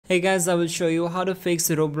Hey guys, I will show you how to fix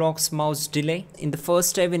Roblox mouse delay. In the first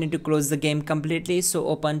step, we need to close the game completely. So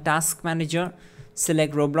open Task Manager,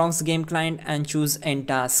 select Roblox Game Client and choose End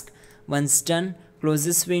Task. Once done, close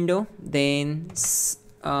this window. Then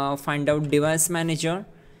find out Device Manager.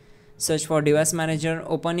 Search for Device Manager,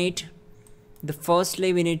 open it.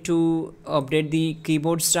 Firstly, we need to update the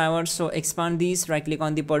keyboard's driver. So expand these, right click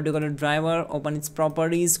on the particular driver, open its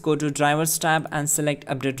properties, go to Drivers tab and select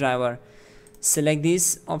Update Driver. Select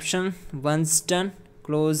this option. Once done,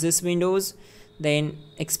 close this windows. Then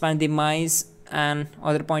expand the mice and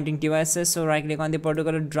other pointing devices. So right click on the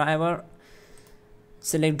particular driver,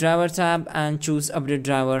 select Driver tab and choose Update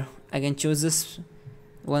Driver. Again choose this.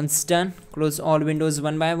 Once done, close all windows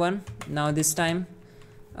one by one. Now this time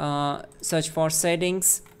search for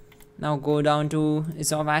Settings. Now go down to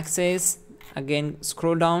Ease of Access. Again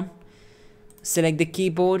scroll down, select the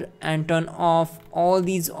keyboard and turn off all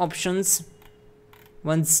these options.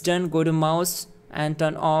 Once done, go to Mouse and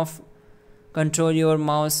turn off Control Your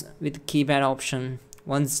Mouse with Keypad option.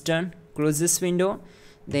 Once done, close this window.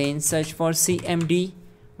 Then search for CMD,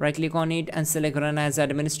 right click on it and select Run as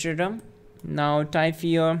Administrator. Now type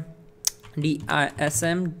here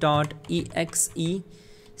dism.exe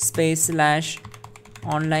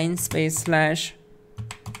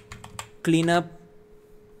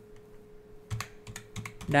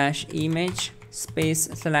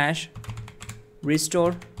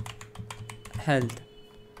health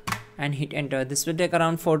and hit enter. This will take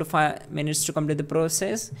around 4 to 5 minutes to complete the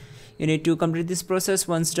process. You need to complete this process.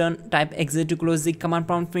 Once done, type exit to close the command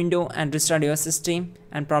prompt window and restart your system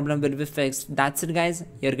and problem will be fixed. That's it guys,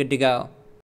 you're good to go.